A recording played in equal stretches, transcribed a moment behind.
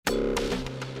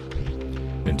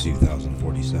In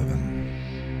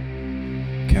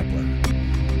 2047, Kepler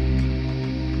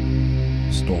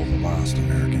stole the last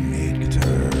American-made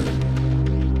guitar.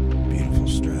 Beautiful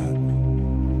Strat,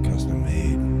 custom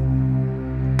made.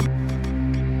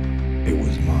 It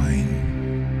was mine.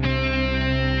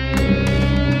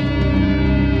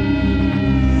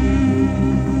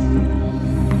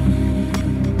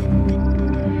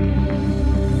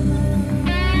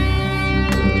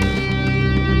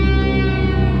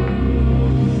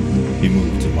 He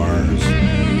moved to Mars.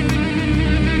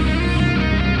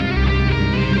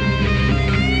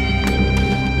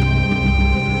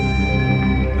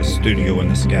 A studio in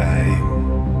the sky.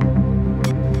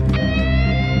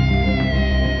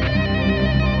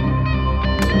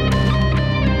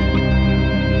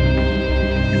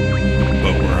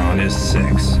 But we're on his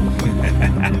 6.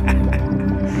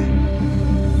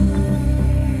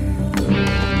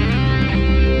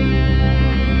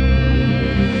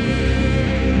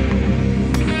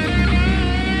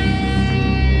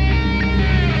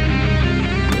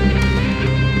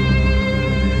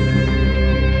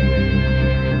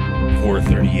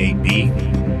 Kepler438B.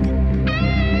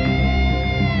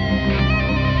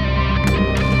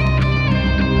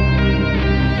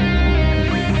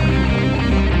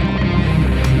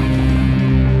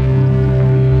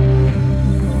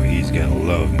 Oh, he's gonna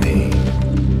love me.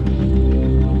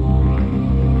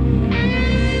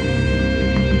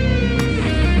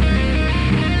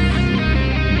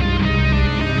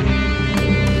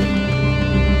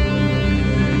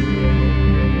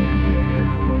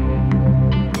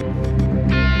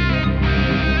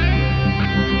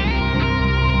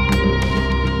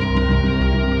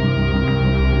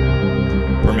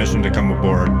 Permission to come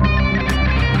aboard.